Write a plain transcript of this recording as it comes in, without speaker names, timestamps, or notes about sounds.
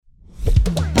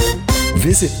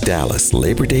Visit Dallas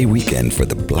Labor Day weekend for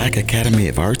the Black Academy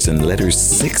of Arts and Letters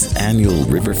 6th Annual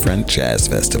Riverfront Jazz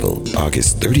Festival,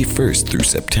 August 31st through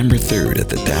September 3rd at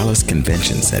the Dallas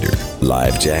Convention Center.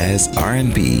 Live jazz,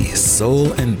 R&B,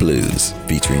 soul, and blues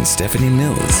featuring Stephanie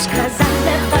Mills,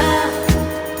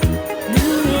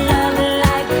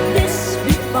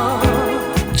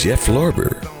 Jeff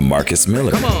Lorber, Marcus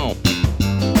Miller,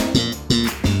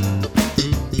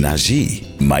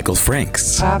 Najee, Michael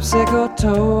Franks, Popsicle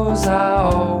toes I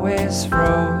always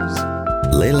froze.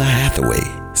 Layla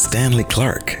Hathaway, Stanley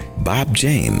Clark, Bob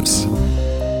James,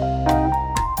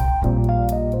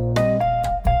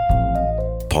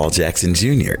 Paul Jackson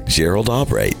Jr., Gerald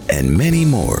Albright, and many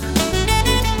more.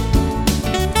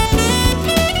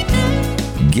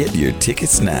 Get your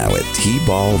tickets now at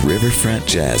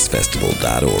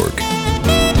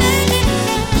tballriverfrontjazzfestival.org.